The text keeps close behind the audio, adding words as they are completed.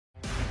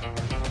All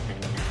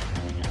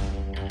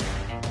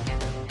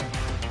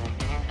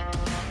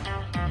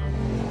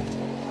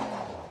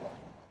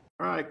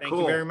right, Thank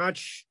you very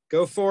much.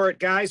 Go for it,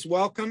 guys.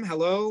 Welcome.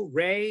 Hello,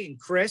 Ray and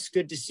Chris.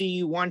 Good to see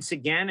you once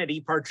again at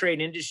ePart Trade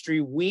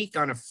Industry Week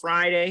on a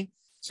Friday.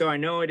 So I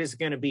know it is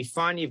going to be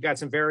fun. You've got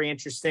some very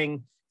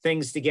interesting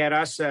things to get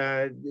us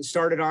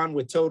started on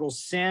with Total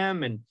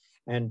Sim,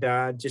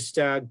 and just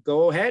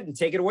go ahead and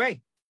take it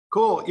away.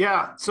 Cool.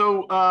 Yeah.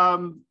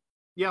 So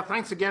yeah,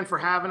 thanks again for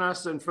having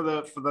us and for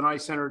the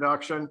nice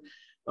introduction.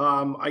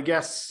 I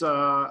guess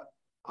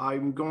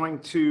I'm going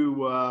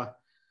to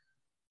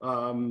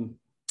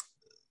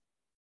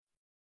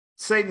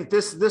say that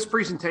this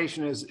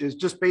presentation is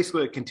just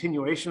basically a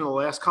continuation of the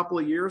last couple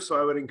of years. So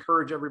I would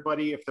encourage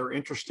everybody, if they're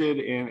interested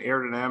in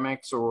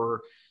aerodynamics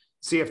or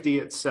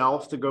CFD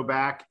itself, to go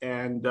back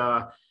and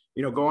go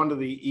onto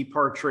the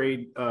ePart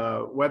Trade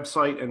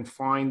website and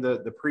find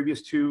the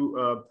previous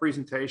two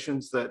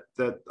presentations that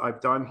I've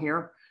done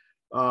here,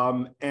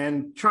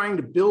 and trying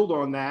to build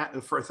on that.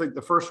 I think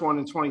the first one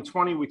in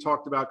 2020, we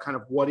talked about kind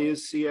of what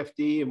is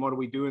CFD and what do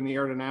we do in the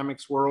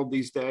aerodynamics world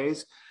these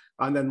days.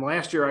 And then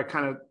last year, I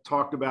kind of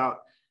talked about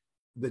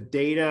the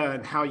data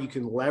and how you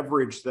can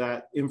leverage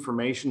that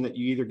information that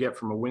you either get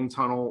from a wind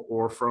tunnel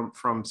or from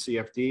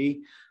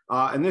CFD.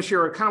 And this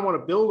year, I kind of want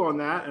to build on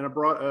that. And I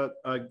brought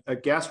a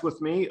guest with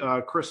me,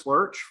 Chris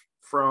Lurch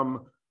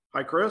from,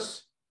 hi,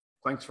 Chris.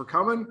 Thanks for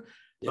coming.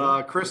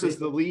 Yeah, Chris is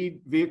the lead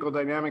vehicle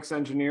dynamics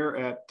engineer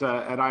at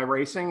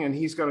iRacing, and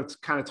he's going to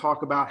kind of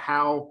talk about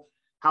how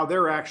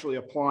they're actually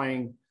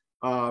applying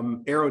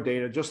aero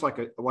data just like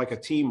a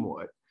team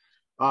would.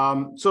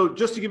 So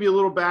just to give you a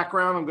little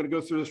background, I'm going to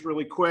go through this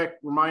really quick,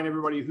 remind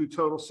everybody who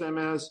Total Sim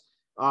is.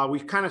 We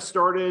kind of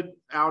started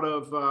out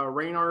of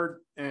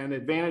Reynard and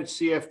Advantage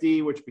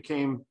CFD, which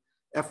became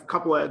a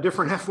couple of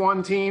different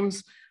F1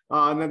 teams.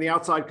 And then the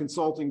outside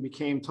consulting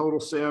became Total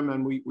Sim,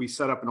 and we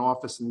set up an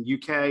office in the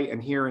UK and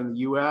here in the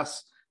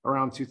US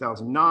around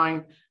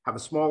 2009. Have a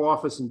small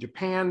office in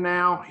Japan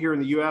now. Here in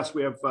the US,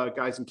 we have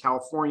guys in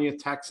California,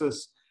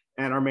 Texas,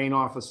 and our main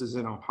office is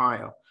in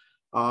Ohio.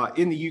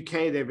 In the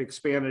UK, they've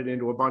expanded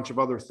into a bunch of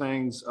other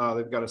things.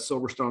 They've got a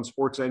Silverstone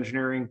Sports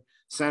Engineering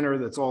Center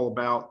that's all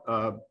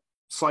about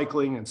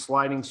cycling and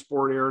sliding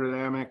sport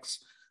aerodynamics.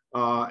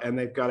 And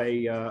they've got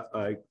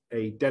a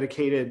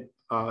dedicated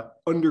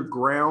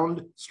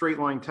underground straight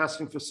line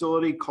testing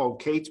facility called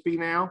Catesby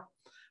now.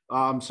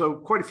 So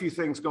quite a few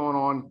things going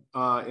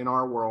on in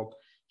our world.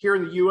 Here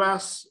in the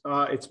US,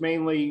 it's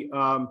mainly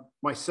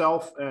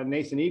myself and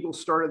Nathan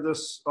Eagles started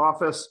this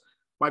office.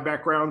 My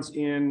background's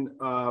in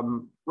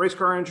race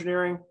car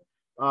engineering.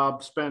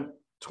 Spent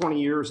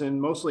 20 years in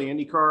mostly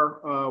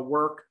IndyCar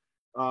work,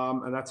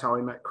 and that's how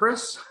I met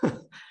Chris.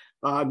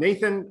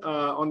 Nathan,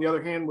 on the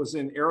other hand, was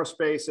in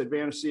aerospace,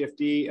 Advantage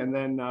CFD, and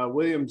then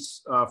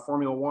Williams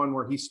Formula One,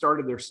 where he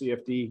started their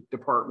CFD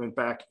department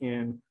back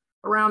in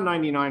around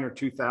 99 or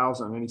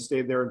 2000, and he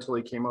stayed there until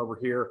he came over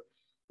here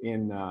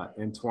in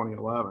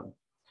 2011.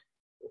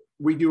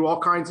 We do all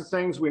kinds of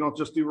things. We don't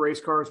just do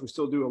race cars. We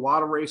still do a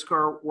lot of race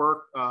car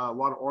work, a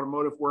lot of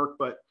automotive work,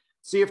 but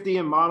CFD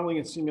and modeling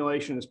and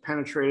simulation has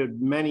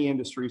penetrated many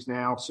industries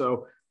now.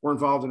 So we're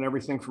involved in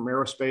everything from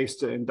aerospace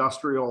to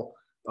industrial,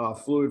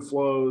 fluid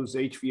flows,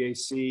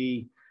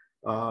 HVAC,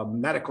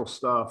 medical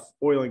stuff,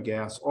 oil and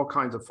gas, all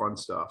kinds of fun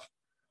stuff.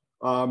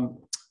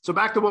 So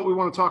back to what we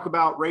want to talk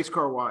about race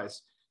car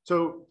wise.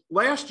 So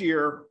last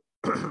year,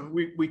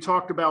 we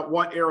talked about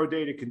what aero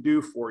data can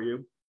do for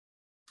you.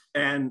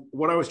 And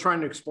what I was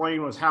trying to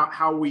explain was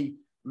how we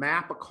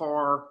map a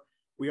car.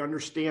 We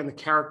understand the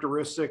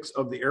characteristics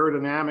of the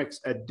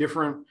aerodynamics at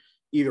different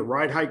either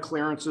ride height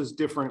clearances,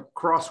 different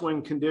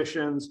crosswind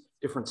conditions,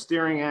 different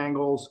steering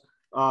angles.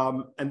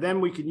 And then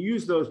we can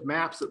use those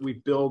maps that we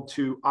build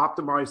to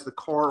optimize the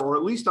car, or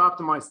at least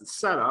optimize the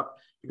setup,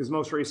 because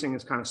most racing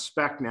is kind of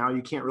spec now.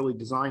 You can't really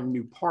design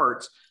new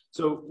parts.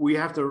 So we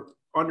have to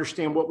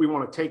understand what we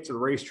want to take to the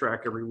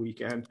racetrack every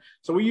weekend.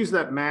 So we use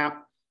that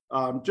map.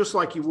 Just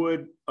like you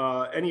would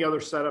any other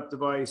setup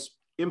device,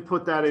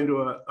 input that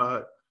into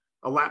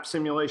a lap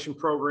simulation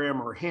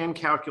program or hand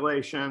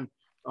calculation,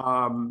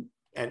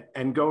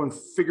 and go and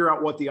figure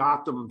out what the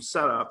optimum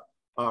setup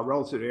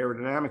relative to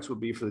aerodynamics would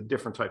be for the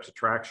different types of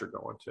tracks you're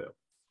going to.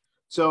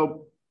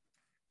 So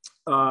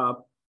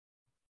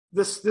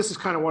this is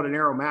kind of what an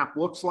aero map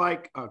looks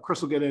like.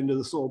 Chris will get into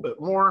this a little bit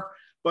more,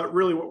 but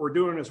really what we're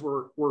doing is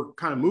we're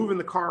kind of moving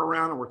the car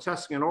around and we're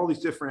testing in all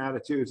these different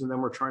attitudes, and then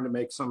we're trying to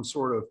make some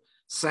sort of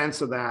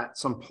sense of that,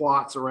 some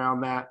plots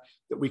around that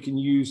we can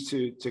use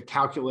to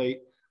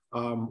calculate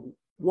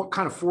what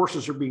kind of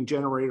forces are being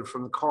generated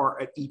from the car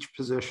at each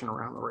position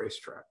around the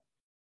racetrack.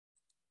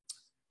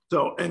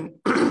 So, and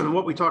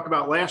what we talked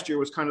about last year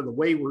was kind of the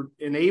way we're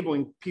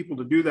enabling people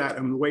to do that,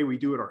 and the way we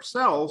do it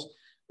ourselves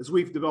is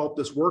we've developed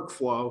this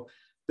workflow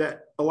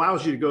that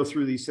allows you to go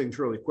through these things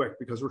really quick,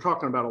 because we're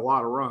talking about a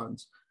lot of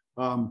runs.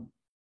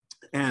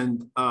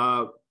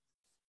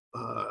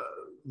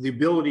 The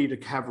ability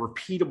to have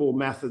repeatable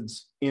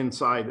methods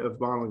inside of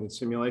modeling and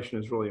simulation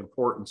is really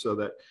important, so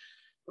that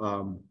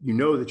you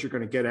know that you're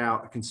going to get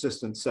out a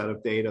consistent set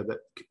of data that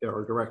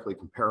are directly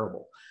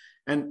comparable.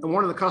 And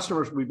one of the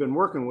customers we've been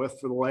working with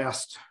for the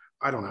last,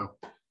 I don't know,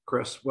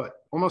 Chris, what,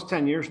 almost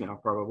 10 years now,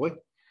 probably.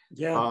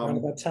 Yeah, around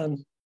about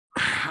 10.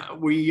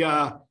 We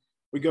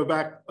go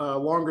back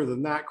longer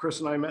than that.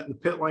 Chris and I met in the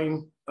pit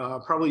lane,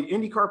 probably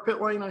IndyCar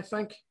pit lane, I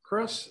think,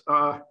 Chris.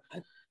 Yeah,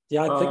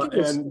 I think it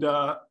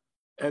was.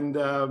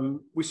 And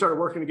we started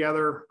working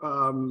together,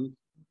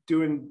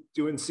 doing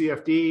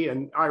CFD,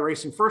 and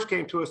iRacing first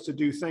came to us to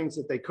do things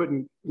that they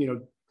couldn't,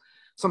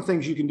 some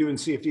things you can do in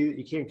CFD that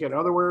you can't get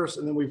otherwise.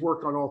 And then we've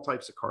worked on all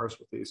types of cars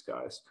with these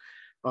guys.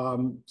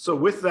 So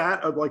with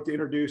that, I'd like to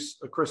introduce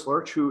Chris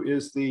Lurch, who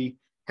is the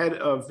head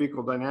of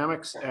vehicle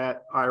dynamics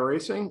at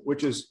iRacing,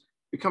 which is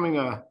becoming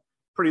a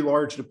pretty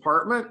large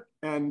department.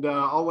 And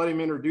I'll let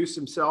him introduce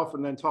himself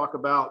and then talk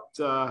about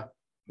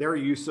their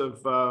use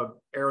of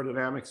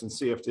aerodynamics and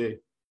CFD.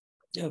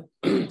 Yeah,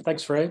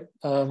 thanks, Ray.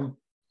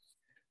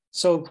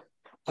 So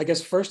I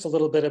guess first a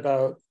little bit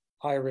about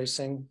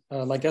iRacing.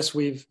 I guess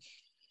we've,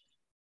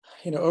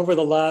 over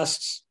the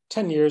last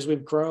 10 years,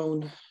 we've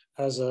grown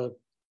as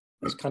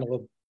kind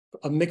of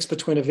a mix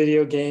between a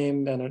video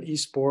game and an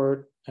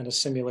esport and a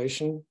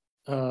simulation.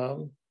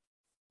 And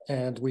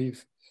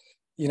we've,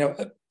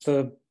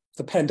 the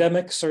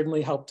pandemic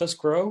certainly helped us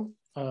grow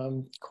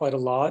quite a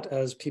lot.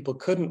 As people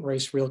couldn't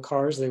race real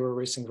cars, they were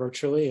racing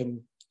virtually,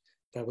 and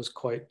that was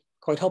quite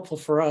helpful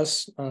for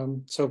us.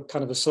 So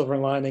kind of a silver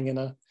lining in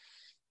a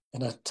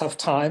tough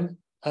time.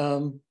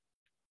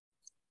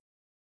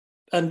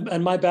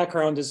 And my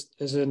background is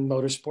in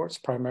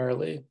motorsports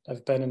primarily.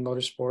 I've been in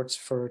motorsports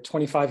for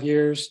 25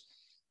 years.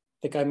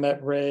 I think I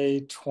met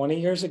Ray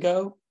 20 years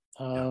ago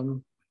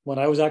when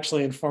I was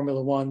actually in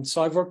Formula One.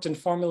 So I've worked in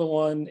Formula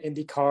One,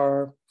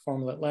 IndyCar,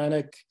 Formula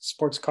Atlantic,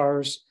 sports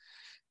cars.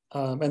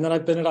 And then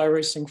I've been at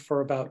iRacing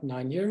for about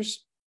 9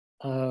 years.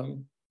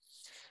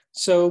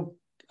 So,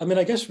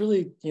 I guess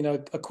really,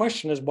 a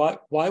question is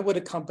why would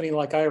a company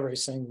like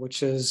iRacing,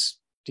 which is,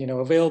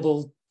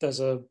 available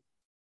as a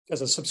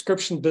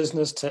subscription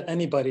business to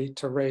anybody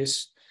to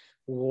race,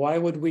 why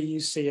would we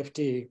use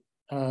CFD?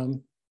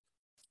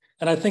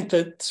 And I think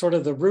that sort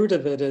of the root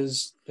of it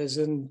is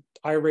in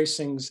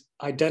iRacing's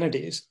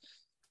identities.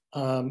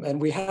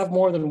 And we have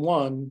more than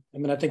one.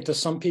 I think to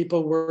some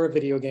people we're a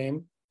video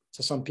game,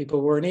 to some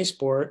people we're an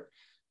esport,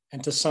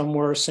 and to some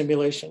we're a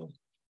simulation.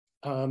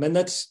 And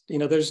that's,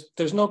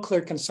 there's no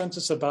clear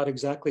consensus about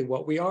exactly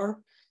what we are,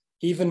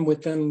 even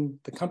within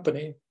the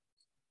company.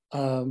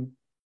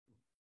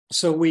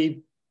 So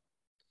we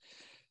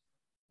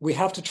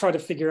have to try to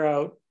figure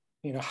out,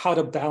 how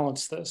to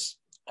balance this.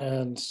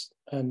 And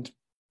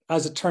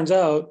as it turns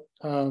out,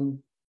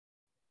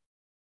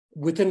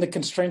 within the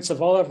constraints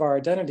of all of our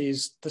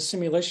identities, the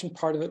simulation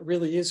part of it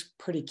really is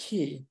pretty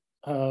key.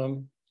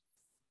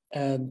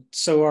 And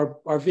so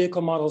our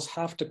vehicle models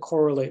have to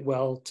correlate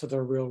well to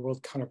their real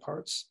world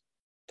counterparts.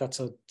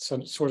 That's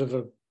sort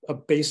of a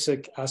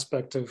basic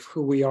aspect of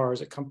who we are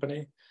as a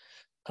company.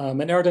 And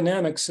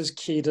aerodynamics is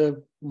key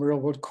to real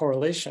world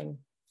correlation.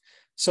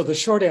 So the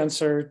short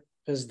answer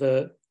is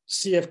that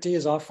CFD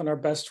is often our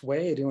best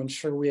way to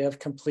ensure we have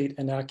complete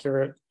and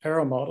accurate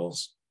aero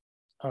models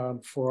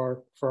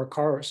for our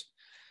cars.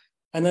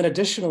 And then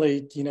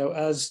additionally,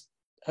 as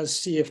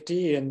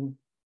CFD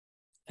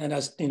and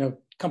as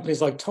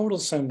companies like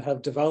TotalSim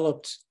have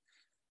developed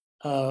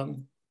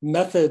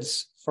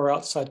methods for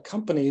outside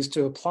companies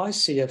to apply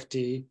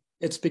CFD,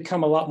 it's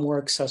become a lot more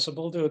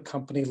accessible to a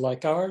company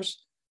like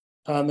ours.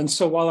 And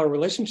so while our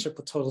relationship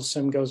with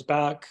TotalSim goes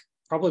back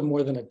probably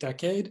more than a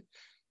decade,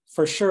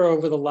 for sure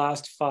over the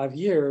last 5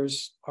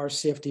 years, our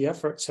CFD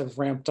efforts have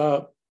ramped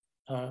up,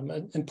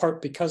 in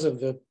part because of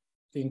the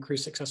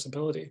increased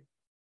accessibility.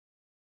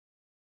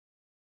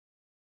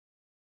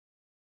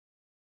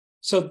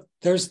 So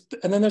there's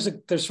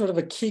sort of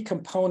a key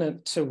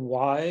component to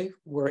why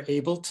we're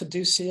able to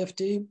do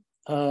CFD,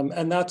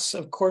 and that's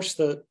of course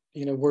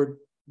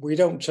we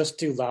don't just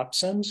do lap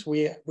sims.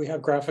 We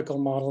have graphical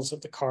models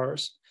of the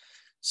cars.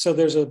 So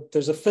there's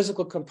a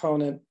physical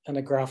component and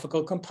a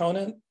graphical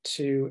component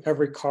to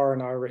every car in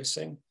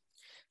iRacing,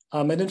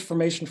 and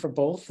information for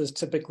both is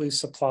typically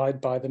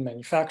supplied by the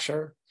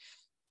manufacturer.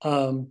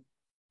 But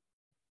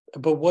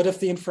what if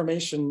the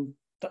information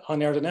on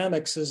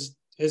aerodynamics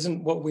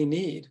isn't what we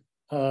need?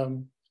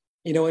 And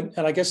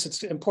I guess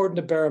it's important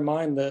to bear in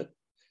mind that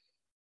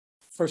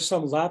for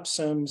some lap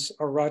sims,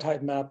 a ride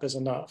height map is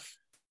enough.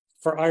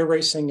 For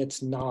iRacing,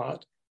 it's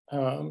not.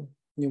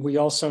 We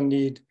also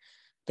need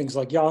things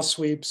like yaw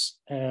sweeps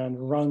and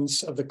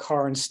runs of the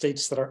car in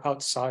states that are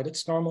outside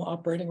its normal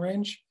operating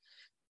range.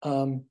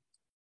 So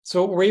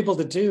what we're able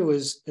to do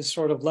is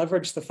sort of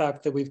leverage the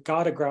fact that we've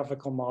got a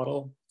graphical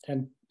model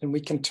and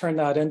we can turn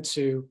that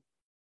into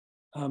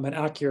an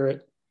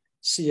accurate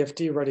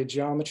CFD-ready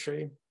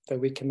geometry that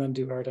we can then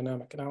do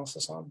aerodynamic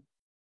analysis on.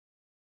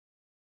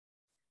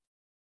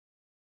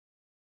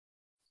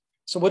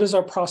 So what does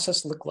our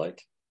process look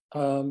like?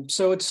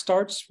 So it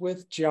starts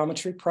with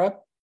geometry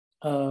prep.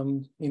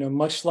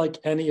 Much like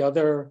any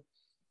other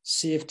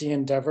CFD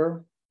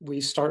endeavor, we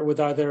start with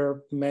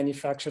either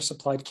manufacturer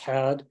supplied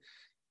CAD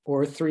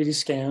or 3D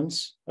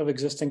scans of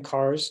existing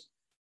cars.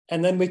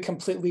 And then we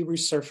completely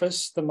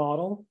resurface the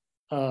model,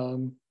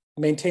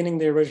 maintaining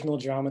the original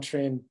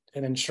geometry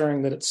and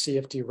ensuring that it's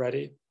CFD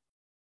ready.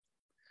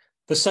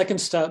 The second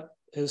step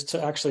is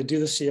to actually do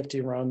the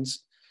CFD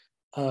runs.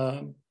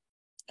 And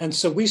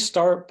so we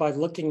start by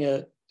looking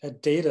at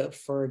data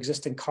for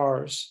existing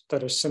cars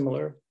that are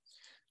similar.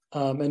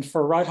 And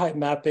for ride height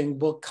mapping,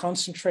 we'll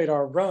concentrate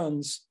our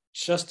runs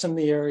just in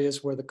the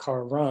areas where the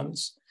car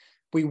runs.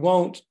 We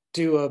won't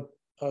do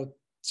a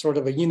sort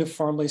of a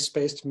uniformly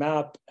spaced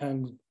map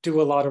and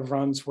do a lot of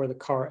runs where the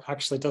car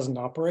actually doesn't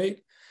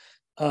operate,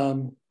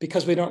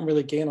 because we don't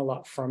really gain a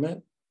lot from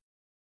it.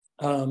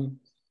 And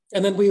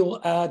then we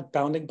will add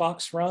bounding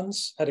box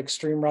runs at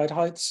extreme ride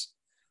heights.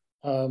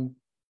 And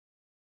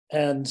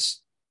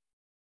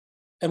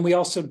we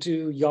also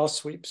do yaw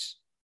sweeps.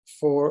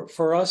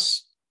 For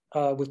us,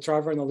 with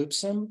driver in the loop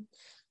sim,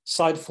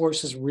 side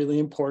force is really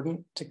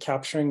important to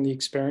capturing the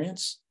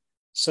experience.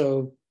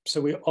 So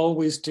we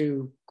always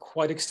do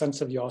quite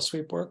extensive yaw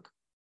sweep work.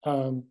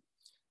 And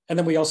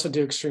then we also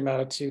do extreme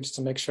attitudes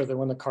to make sure that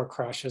when the car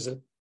crashes, it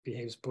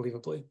behaves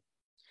believably.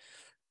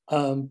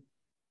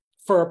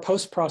 For our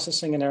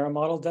post-processing and error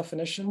model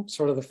definition,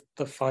 sort of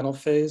the final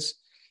phase,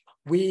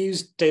 we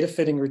use data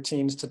fitting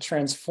routines to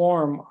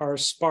transform our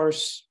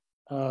sparse,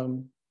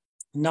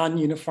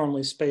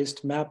 non-uniformly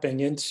spaced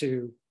mapping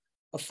into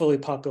a fully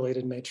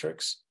populated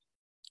matrix.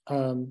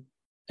 And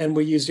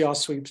we use yaw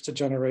sweeps to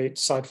generate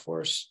side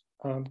force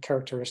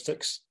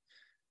characteristics.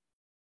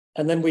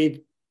 And then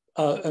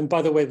and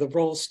by the way, the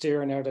roll,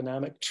 steer, and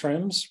aerodynamic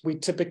trims, we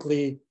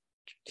typically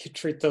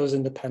treat those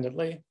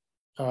independently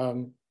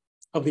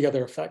of the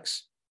other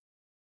effects.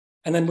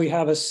 And then we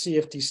have a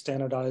CFD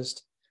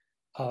standardized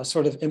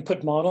sort of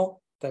input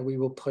model that we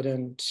will put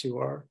into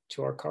our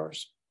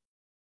cars.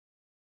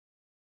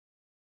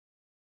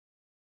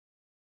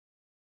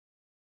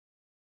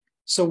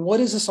 So what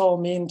does this all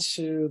mean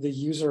to the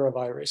user of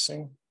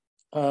iRacing?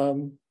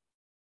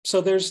 So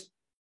there's,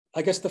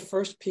 I guess the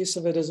first piece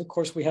of it is, of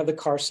course, we have the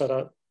car set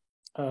up.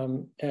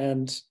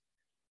 And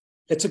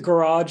it's a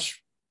garage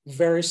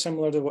very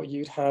similar to what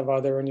you'd have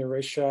either in your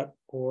race shop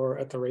or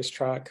at the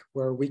racetrack,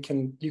 where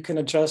you can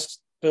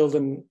adjust build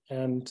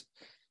and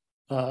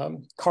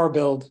car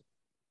build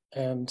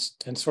and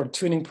sort of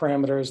tuning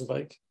parameters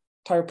like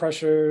tire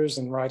pressures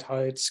and ride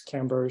heights,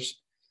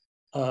 cambers.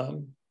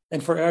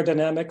 And for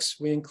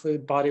aerodynamics, we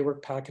include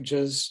bodywork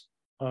packages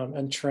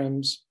and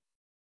trims.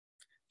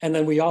 And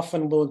then we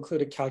often will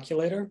include a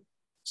calculator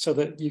so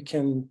that you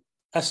can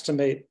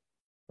estimate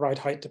ride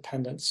height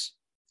dependence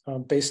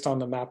based on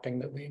the mapping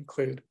that we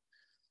include.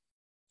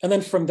 And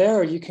then from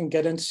there, you can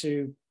get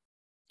into,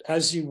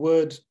 as you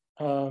would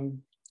a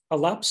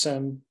lap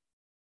sim,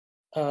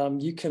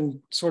 you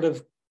can sort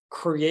of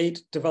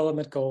create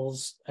development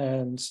goals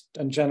and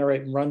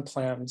generate run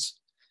plans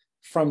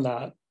from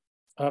that.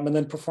 And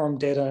then perform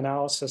data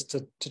analysis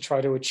to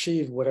try to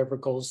achieve whatever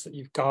goals that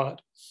you've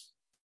got.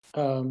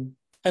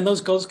 And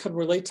those goals could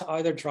relate to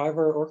either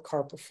driver or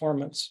car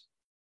performance.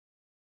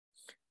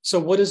 So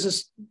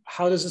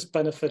how does this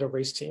benefit a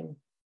race team?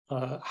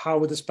 How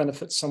would this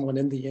benefit someone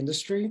in the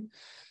industry?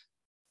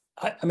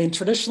 I mean,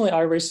 traditionally,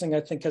 iRacing,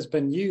 I think, has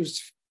been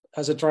used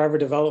as a driver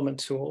development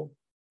tool,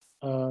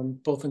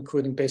 both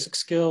including basic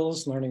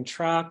skills, learning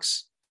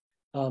tracks,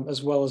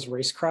 as well as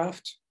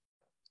racecraft.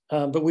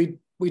 But we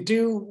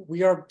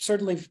are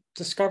certainly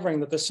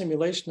discovering that the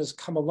simulation has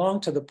come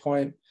along to the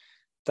point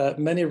that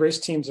many race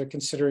teams are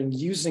considering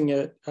using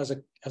it as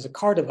a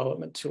car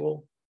development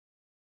tool.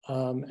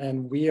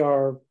 And we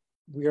are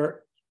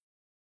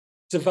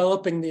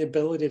developing the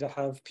ability to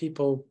have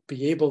people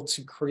be able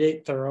to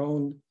create their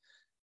own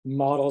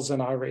models in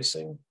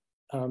iRacing,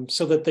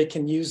 so that they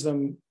can use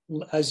them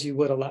as you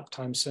would a lap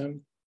time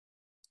sim,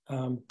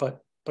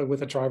 but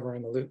with a driver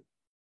in the loop.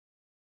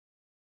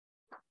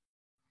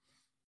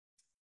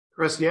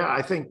 Chris, yeah,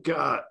 I think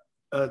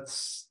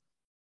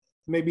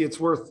maybe it's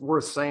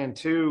worth saying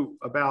too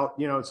about,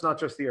 it's not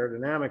just the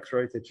aerodynamics,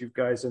 right? That you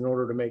guys, in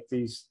order to make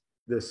this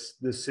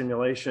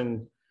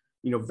simulation,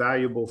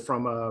 valuable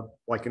from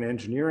an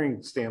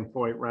engineering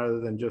standpoint rather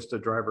than just a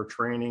driver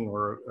training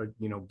or a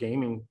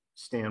gaming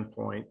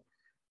standpoint.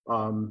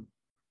 I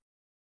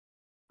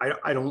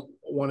don't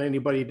want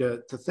anybody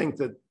to think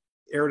that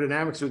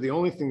aerodynamics are the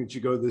only thing that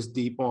you go this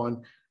deep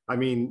on. I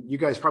mean, you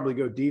guys probably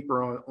go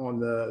deeper on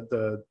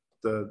the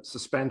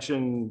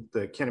suspension,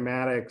 the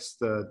kinematics,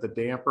 the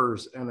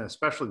dampers, and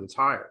especially the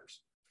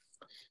tires.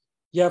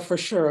 Yeah, for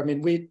sure. I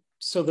mean,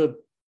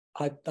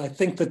 I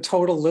think the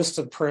total list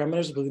of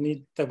parameters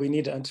that we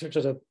need to enter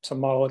to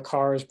model a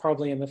car is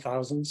probably in the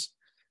thousands.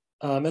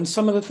 And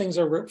some of the things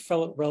are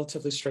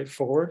relatively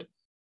straightforward.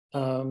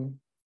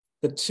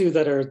 The two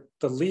that are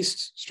the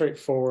least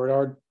straightforward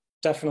are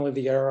definitely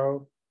the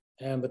aero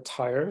and the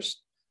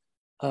tires.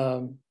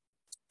 And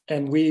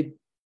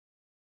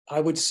I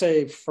would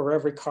say for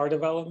every car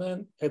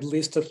development, at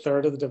least a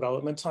third of the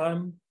development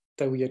time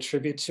that we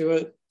attribute to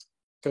it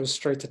goes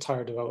straight to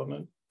tire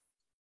development.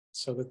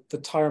 So the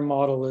tire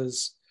model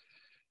is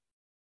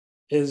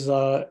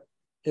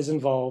is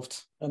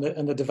involved,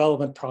 and the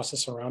development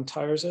process around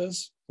tires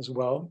is as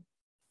well.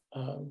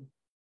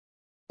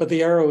 But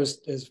the aero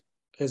is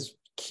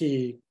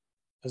key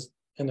as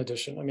in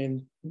addition. I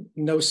mean,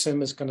 no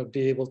sim is going to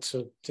be able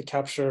to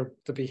capture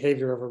the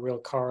behavior of a real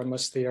car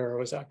unless the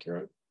aero is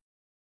accurate.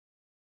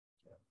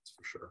 Yeah, that's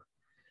for sure.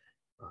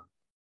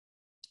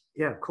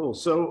 Yeah, cool.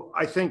 So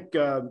I think,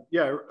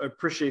 yeah, I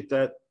appreciate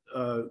that,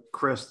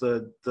 Chris,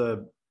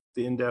 the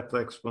in-depth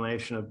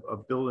explanation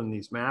of building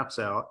these maps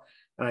out.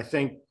 And I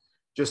think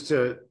just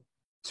to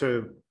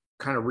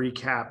kind of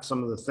recap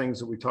some of the things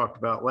that we talked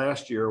about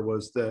last year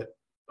was that,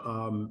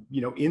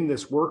 you know, in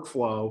this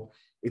workflow,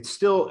 it's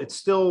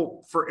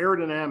still for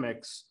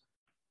aerodynamics,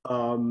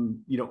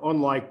 you know,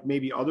 unlike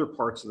maybe other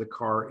parts of the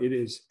car, it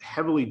is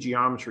heavily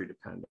geometry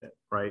dependent,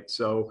 right?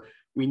 So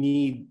we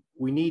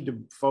need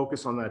to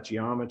focus on that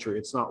geometry.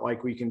 It's not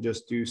like we can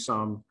just do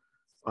some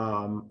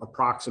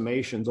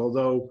approximations,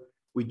 although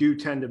we do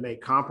tend to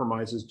make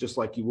compromises just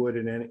like you would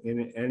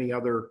in any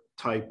other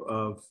type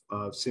of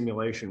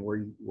simulation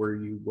where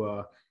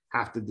you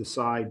have to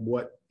decide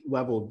what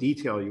level of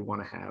detail you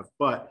want to have.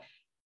 But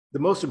the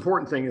most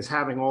important thing is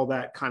having all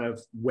that kind of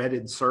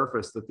wetted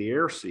surface that the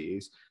air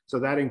sees. So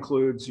that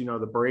includes, you know,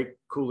 the brake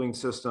cooling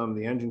system,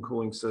 the engine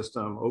cooling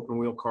system, open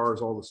wheel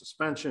cars, all the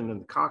suspension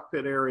and the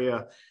cockpit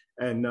area.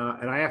 And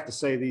I have to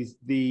say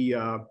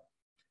you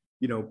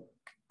know,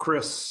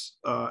 Chris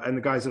and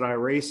the guys at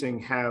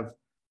iRacing have,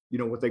 you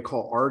know, what they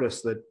call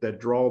artists that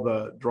draw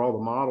the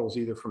models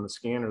either from the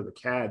scanner or the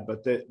CAD,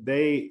 but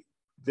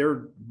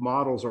their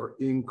models are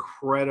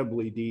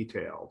incredibly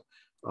detailed.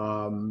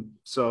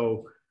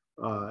 So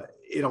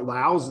it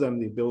allows them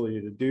the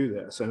ability to do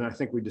this. And I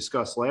think we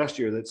discussed last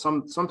year that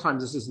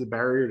sometimes this is the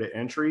barrier to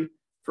entry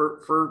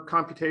for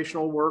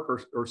computational work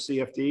or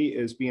CFD,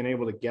 is being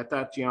able to get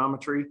that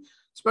geometry,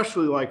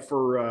 especially like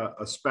for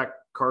a spec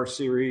car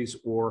series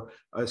or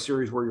a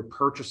series where you're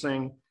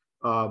purchasing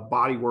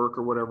body work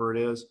or whatever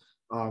it is.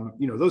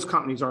 You know, those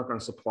companies aren't going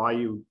to supply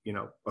you, you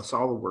know, a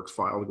SolidWorks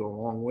file to go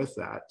along with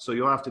that. So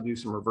you'll have to do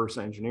some reverse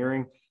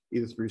engineering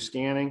either through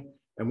scanning.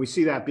 And we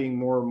see that being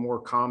more and more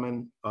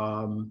common.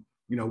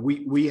 You know,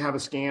 we have a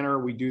scanner.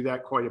 We do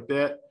that quite a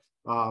bit.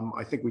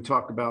 I think we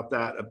talked about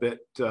that a bit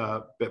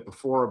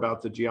before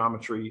about the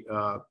geometry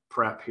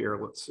prep here.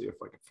 Let's see if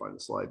I can find the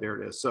slide.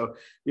 There it is. So,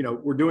 you know,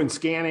 we're doing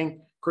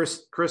scanning.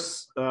 Chris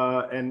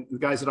and the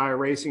guys at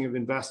iRacing have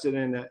invested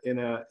in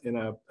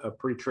a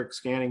pre-trick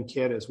scanning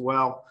kit as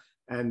well.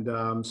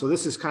 And so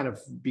this is kind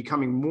of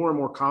becoming more and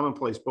more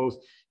commonplace, both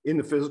in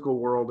the physical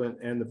world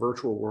and the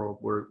virtual world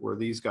where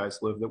these guys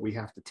live, that we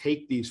have to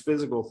take these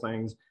physical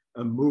things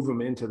and move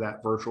them into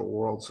that virtual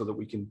world so that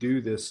we can do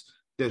this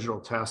digital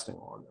testing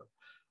on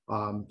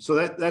them. So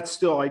that's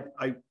still, I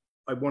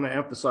want to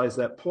emphasize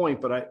that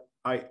point, but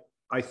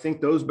I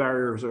think those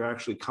barriers are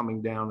actually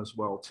coming down as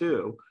well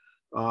too,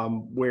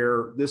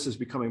 where this is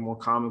becoming more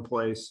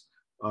commonplace.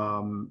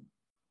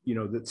 You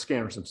know, that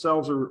scanners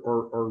themselves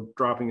are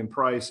dropping in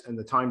price, and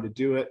the time to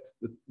do it,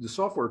 the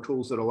software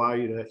tools that allow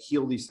you to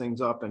heal these things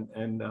up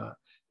and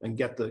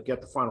get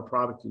the final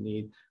product you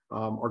need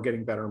are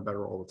getting better and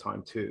better all the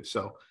time too.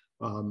 So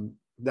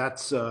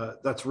that's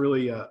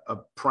really a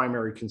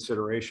primary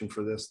consideration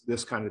for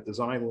this kind of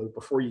design loop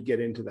before you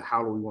get into the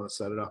how do we want to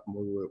set it up and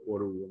what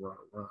do we want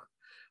to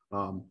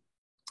run.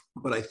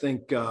 But I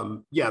think,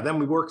 yeah, then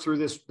we work through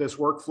this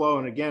workflow.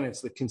 And again,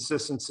 it's the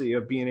consistency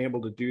of being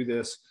able to do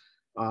this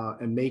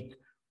and make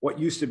what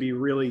used to be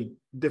really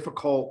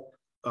difficult,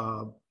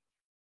 you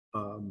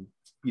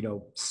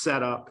know,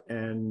 setup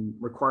and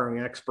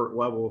requiring expert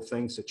level of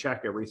things to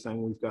check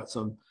everything. We've got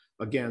some,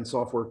 again,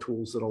 software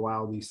tools that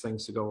allow these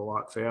things to go a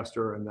lot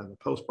faster. And then the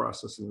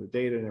post-processing, the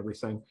data and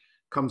everything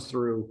comes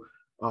through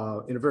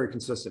in a very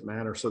consistent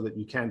manner so that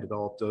you can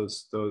develop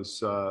those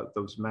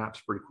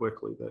maps pretty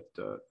quickly that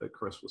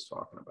Chris was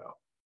talking about.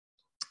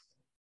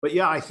 But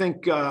yeah, I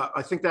think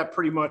that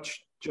pretty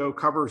much, Joe,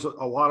 covers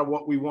a lot of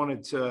what we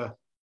wanted to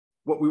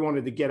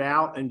get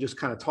out and just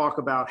kind of talk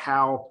about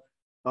how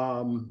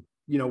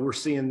you know, we're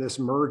seeing this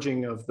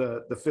merging of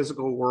the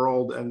physical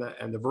world and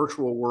the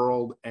virtual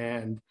world,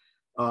 and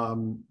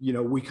you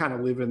know, we kind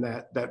of live in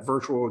that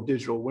virtual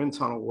digital wind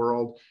tunnel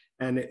world,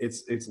 and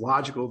it's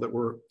logical that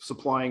we're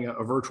supplying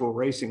a virtual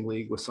racing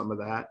league with some of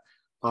that.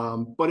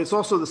 But it's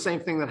also the same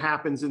thing that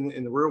happens in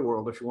the real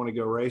world if you want to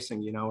go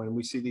racing, you know, and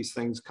we see these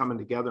things coming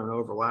together and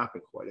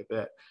overlapping quite a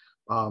bit.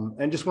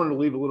 And just wanted to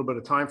leave a little bit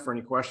of time for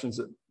any questions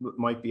that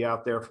might be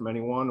out there from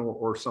anyone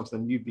or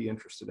something you'd be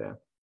interested in.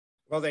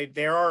 Well,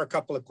 there are a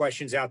couple of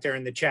questions out there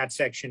in the chat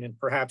section, and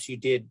perhaps you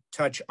did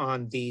touch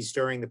on these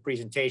during the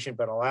presentation,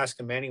 but I'll ask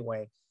them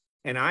anyway.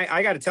 And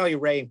I got to tell you,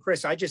 Ray and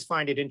Chris, I just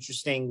find it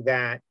interesting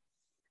that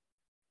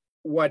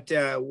what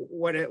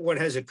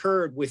has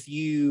occurred with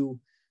you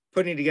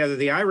putting together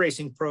the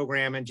iRacing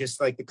program and just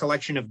like the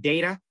collection of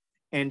data,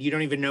 and you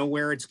don't even know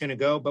where it's going to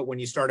go. But when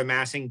you start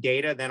amassing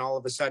data, then all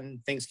of a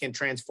sudden things can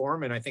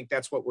transform. And I think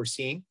that's what we're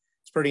seeing.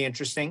 It's pretty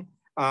interesting.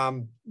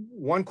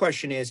 One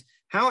question is,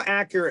 How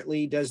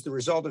accurately does the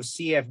result of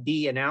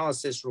CFD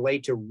analysis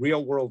relate to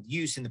real world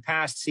use? In the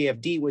past,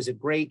 CFD was a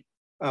great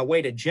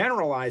way to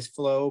generalize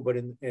flow, but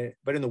in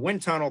the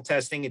wind tunnel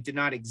testing, it did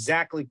not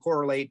exactly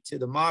correlate to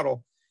the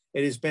model.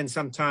 It has been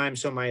some time,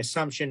 so my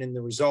assumption in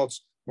the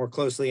results more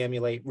closely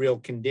emulate real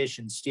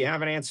conditions. Do you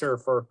have an answer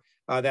for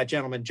that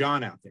gentleman,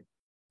 John, out there?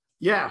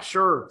 Yeah,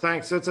 sure.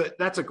 Thanks.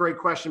 That's a great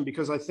question,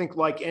 because I think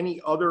like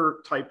any other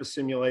type of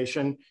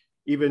simulation,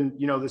 even,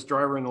 this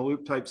driver in the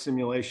loop type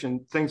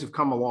simulation, things have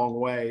come a long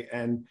way.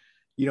 And,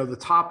 the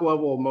top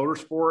level of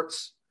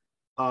motorsports,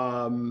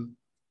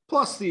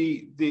 plus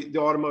the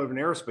automotive and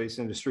aerospace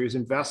industry has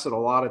invested a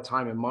lot of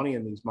time and money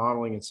in these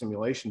modeling and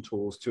simulation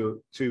tools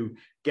to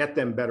get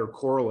them better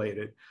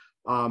correlated.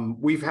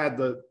 We've had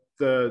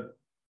the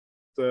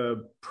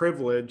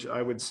privilege,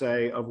 I would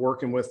say, of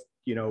working with,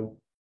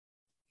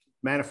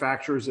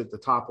 manufacturers at the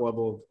top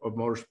level of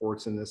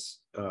motorsports in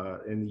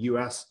the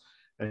US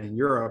and in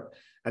Europe.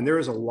 And there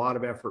is a lot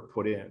of effort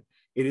put in.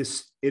 It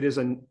is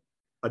a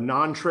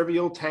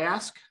non-trivial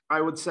task,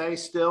 I would say,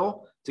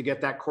 still, to get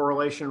that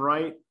correlation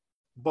right.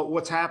 But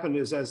what's happened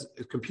is, as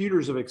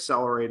computers have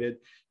accelerated,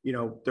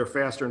 they're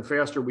faster and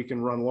faster. We can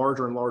run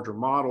larger and larger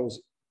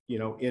models,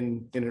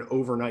 in an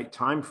overnight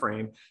time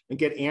frame and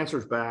get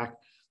answers back.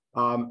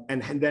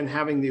 And then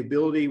having the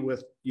ability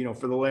with,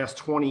 for the last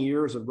 20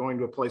 years of going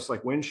to a place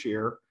like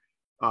Windshear,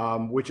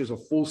 which is a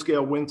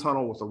full-scale wind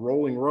tunnel with a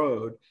rolling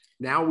road,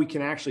 now we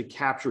can actually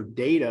capture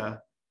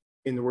data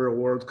in the real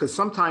world, because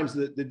sometimes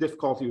the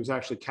difficulty was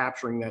actually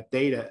capturing that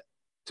data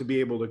to be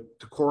able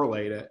to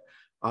correlate it.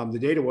 The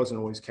data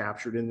wasn't always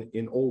captured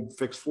in old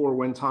fixed floor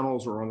wind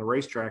tunnels or on the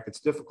racetrack. It's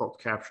difficult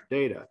to capture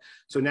data.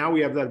 So now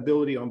we have that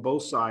ability on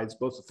both sides,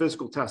 both the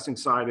physical testing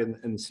side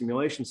and the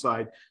simulation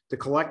side, to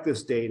collect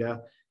this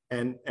data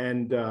and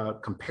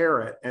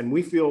compare it. And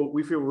we feel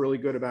really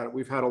good about it.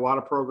 We've had a lot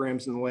of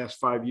programs in the last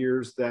 5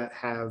 years that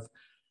have,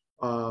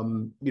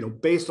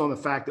 based on the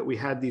fact that we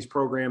had these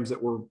programs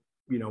that were,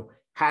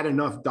 had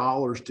enough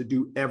dollars to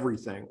do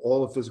everything,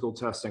 all the physical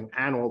testing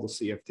and all the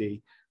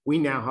CFD. We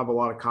now have a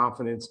lot of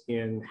confidence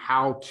in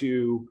how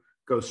to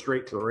go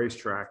straight to the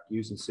racetrack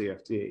using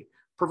CFD.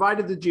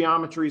 Provided the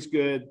geometry is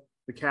good,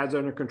 the CAD's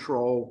under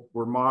control,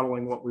 we're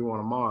modeling what we want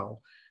to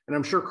model. And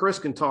I'm sure Chris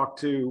can talk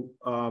to,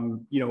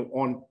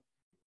 on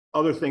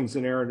other things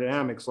in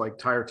aerodynamics like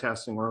tire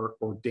testing or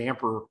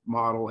damper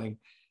modeling,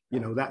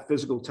 that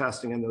physical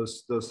testing and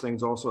those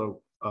things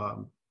also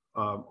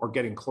are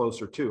getting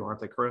closer too, aren't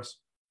they, Chris?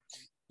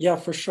 Yeah,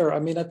 for sure. I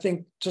mean, I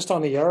think just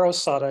on the aero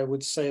side, I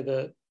would say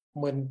that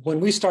when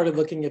we started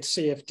looking at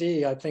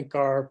CFD, I think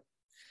our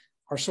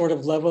sort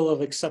of level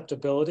of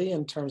acceptability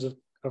in terms of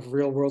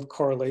real world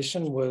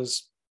correlation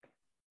was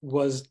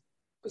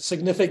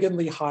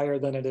significantly higher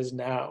than it is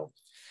now.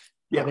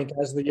 Yeah. I think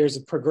as the years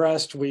have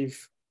progressed,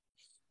 we've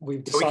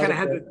decided we kind of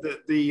had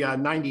the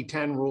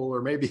 90-10 rule,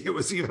 or maybe it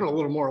was even a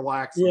little more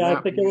lax. Yeah, I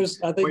think it was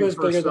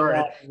bigger than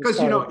that, because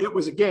it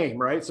was a game,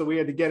 right? So we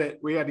had to get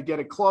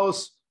it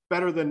close,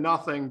 better than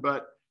nothing.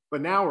 But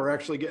now we're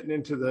actually getting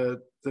into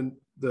the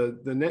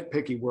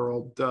nitpicky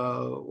world,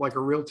 like a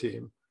real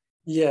team.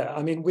 Yeah,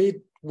 I mean,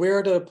 we're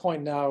at a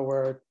point now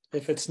where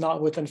if it's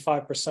not within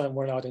 5%,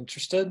 we're not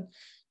interested.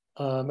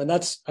 And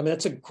that's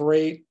a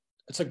great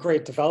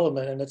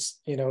development, and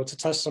it's a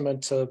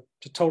testament to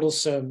Total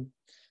Sim,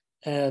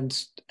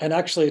 and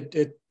actually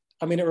it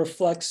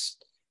reflects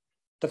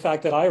the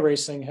fact that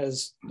iRacing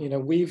has,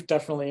 we've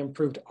definitely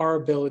improved our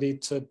ability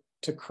to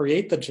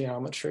create the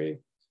geometry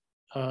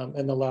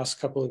in the last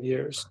couple of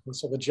years. And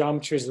so the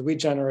geometries that we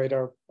generate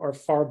are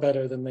far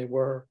better than they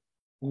were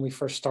when we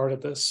first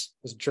started this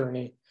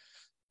journey.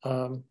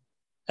 And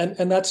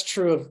that's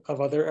true of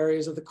other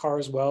areas of the car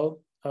as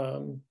well.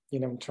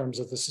 In terms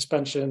of the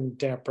suspension,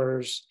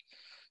 dampers.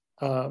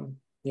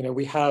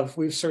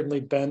 We've certainly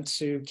been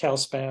to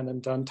CalSpan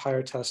and done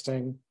tire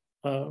testing.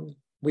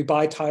 We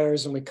buy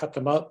tires and we cut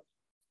them up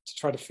to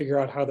try to figure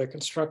out how they're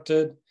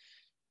constructed.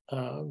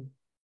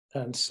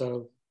 And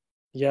so,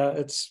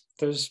 yeah,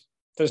 there's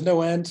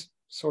no end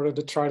sort of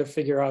to try to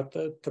figure out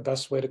the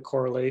best way to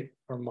correlate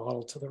our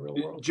model to the real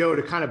world. Joe,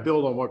 to kind of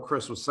build on what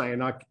Chris was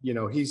saying,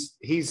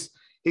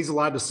 he's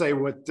allowed to say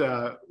what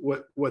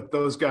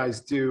those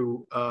guys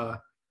do,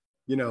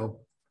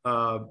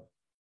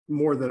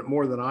 more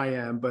than I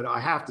am. But I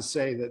have to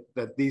say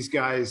that these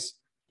guys,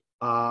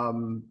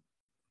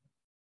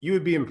 you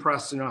would be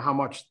impressed to know how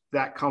much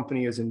that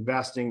company is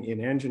investing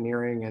in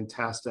engineering and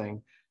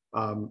testing.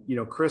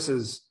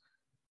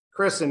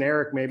 Chris and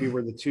Eric maybe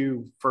were the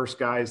two first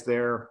guys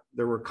there.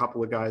 There were a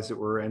couple of guys that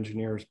were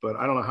engineers, but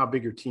I don't know how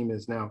big your team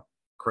is now,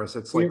 Chris.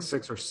 It's like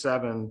 6 or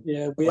 7.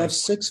 Yeah, we have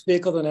 6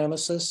 vehicle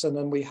dynamicists, and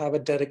then we have a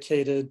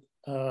dedicated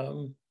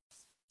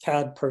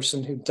CAD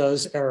person who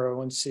does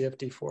aero and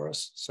CFD for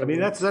us. So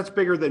that's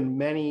bigger than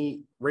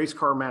many race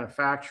car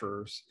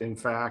manufacturers, in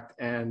fact,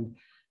 and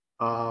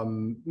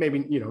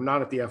maybe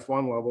not at the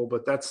F1 level,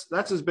 but that's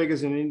as big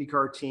as an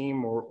IndyCar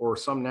team or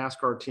some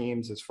NASCAR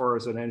teams as far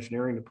as an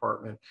engineering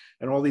department.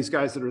 And all these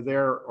guys that are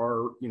there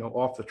are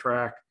off the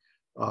track,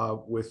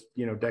 with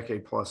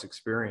decade plus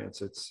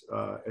experience.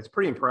 It's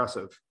pretty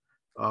impressive.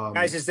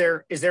 Guys, is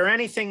there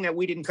anything that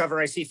we didn't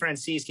cover? I see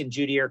Francisque and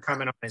Judy are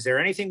coming on. Is there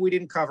anything we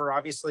didn't cover?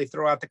 Obviously,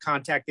 throw out the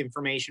contact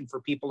information for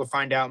people to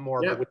find out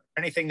more. Yeah. But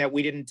anything that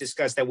we didn't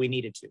discuss that we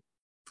needed to?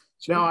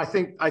 No, I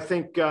think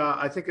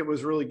it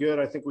was really good.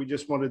 I think we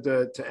just wanted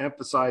to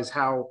emphasize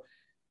how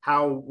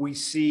we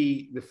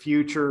see the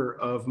future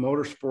of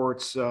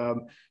motorsports,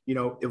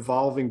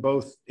 evolving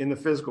both in the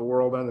physical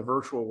world and the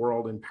virtual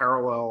world in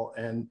parallel.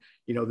 And,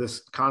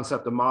 this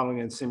concept of modeling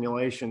and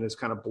simulation is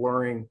kind of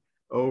blurring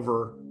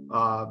over,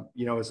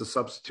 as a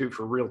substitute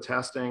for real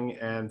testing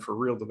and for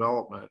real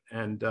development.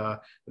 And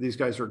these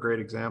guys are a great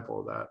example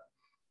of that.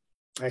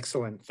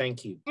 Excellent.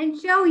 Thank you. And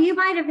Joe, you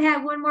might have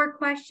had one more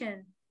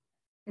question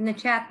in the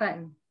chat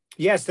button.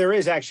 Yes, there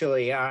is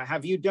actually.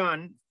 Have you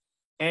done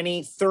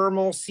any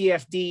thermal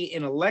CFD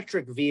in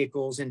electric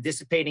vehicles in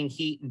dissipating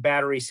heat and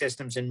battery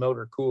systems and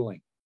motor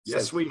cooling?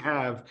 Yes, we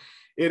have.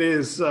 It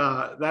is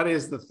that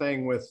is the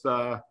thing with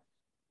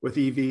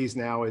EVs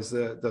now, is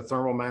the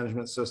thermal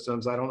management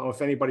systems. I don't know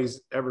if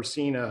anybody's ever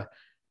seen a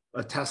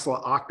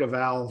Tesla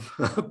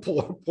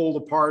Octavalve pulled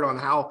apart on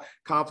how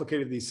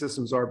complicated these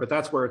systems are, but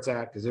that's where it's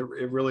at, because it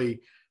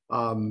really,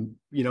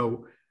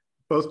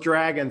 both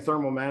drag and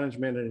thermal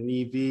management in an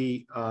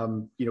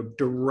EV,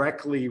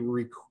 directly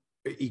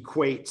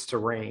equates to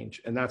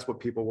range, and that's what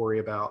people worry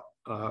about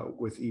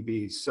with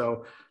EVs.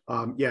 So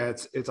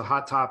it's a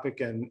hot topic,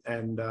 and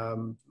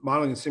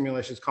modeling and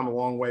simulations come a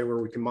long way, where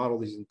we can model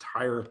these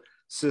entire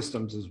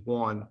systems as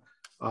one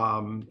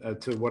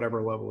to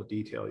whatever level of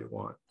detail you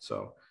want.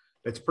 So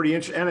it's pretty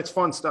interesting, and it's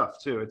fun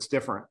stuff too. It's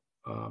different.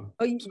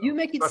 You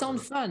make it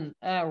sound fun,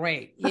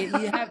 Ray. You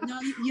have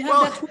well,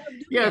 that way of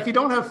doing yeah, it. if you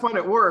don't have fun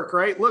at work,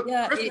 right? Look,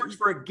 Yeah, Chris works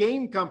for a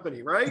game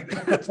company, right?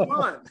 It's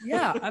fun.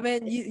 Yeah, I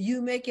mean,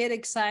 you make it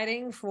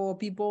exciting for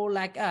people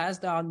like us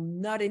that are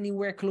not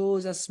anywhere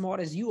close as smart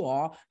as you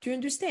are to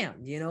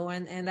understand,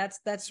 and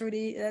that's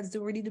really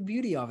the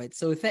beauty of it.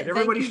 So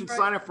everybody should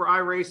sign up for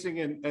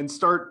iRacing and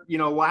start,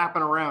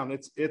 lapping around.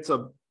 It's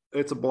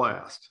a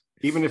blast,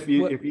 even if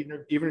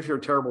you're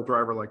a terrible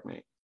driver like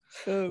me.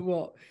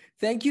 Well,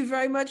 thank you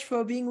very much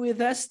for being with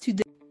us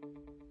today.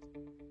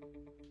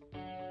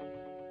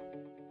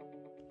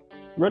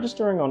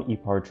 Registering on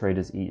eParTrade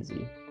is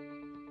easy.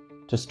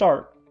 To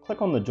start,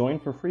 click on the Join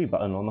for Free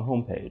button on the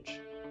homepage.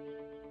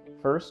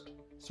 First,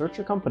 search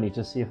your company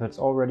to see if it's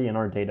already in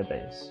our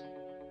database.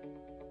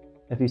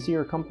 If you see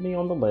your company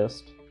on the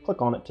list,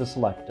 click on it to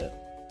select it.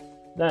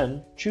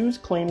 Then, choose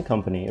Claim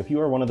Company if you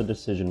are one of the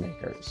decision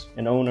makers,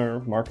 an owner,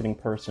 marketing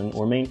person,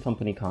 or main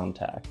company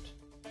contact.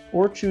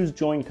 Or choose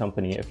Join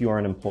Company if you are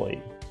an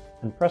employee,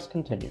 and press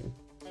Continue.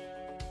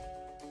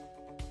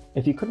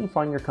 If you couldn't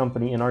find your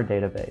company in our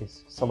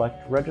database,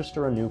 select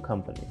Register a New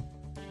Company.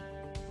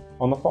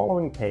 On the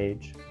following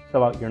page,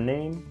 fill out your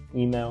name,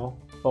 email,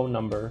 phone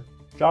number,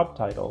 job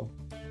title,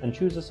 and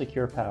choose a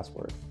secure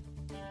password.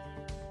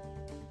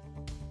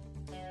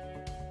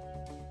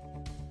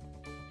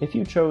 If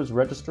you chose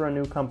Register a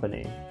New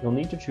Company, you'll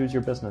need to choose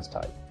your business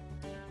type.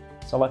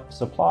 Select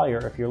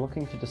Supplier if you're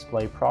looking to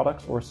display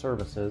products or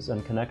services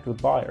and connect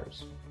with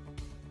buyers.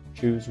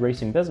 Choose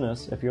Racing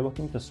Business if you're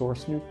looking to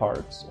source new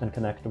parts and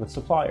connect with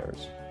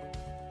suppliers.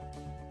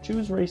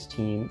 Choose Race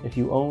Team if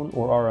you own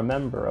or are a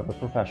member of a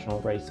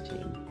professional race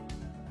team.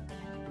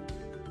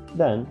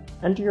 Then,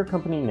 enter your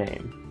company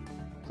name.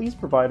 Please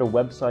provide a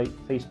website,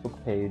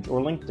 Facebook page, or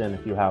LinkedIn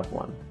if you have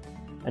one,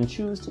 and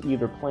choose to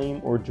either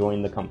claim or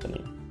join the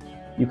company.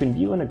 You can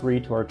view and agree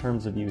to our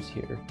terms of use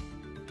here.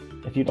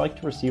 If you'd like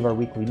to receive our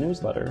weekly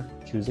newsletter,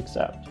 choose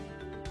Accept.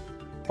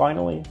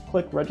 Finally,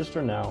 click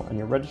Register Now and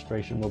your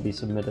registration will be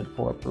submitted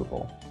for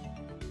approval.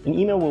 An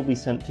email will be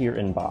sent to your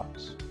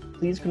inbox.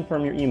 Please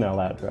confirm your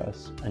email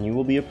address and you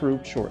will be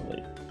approved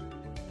shortly.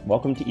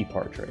 Welcome to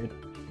eParTrade.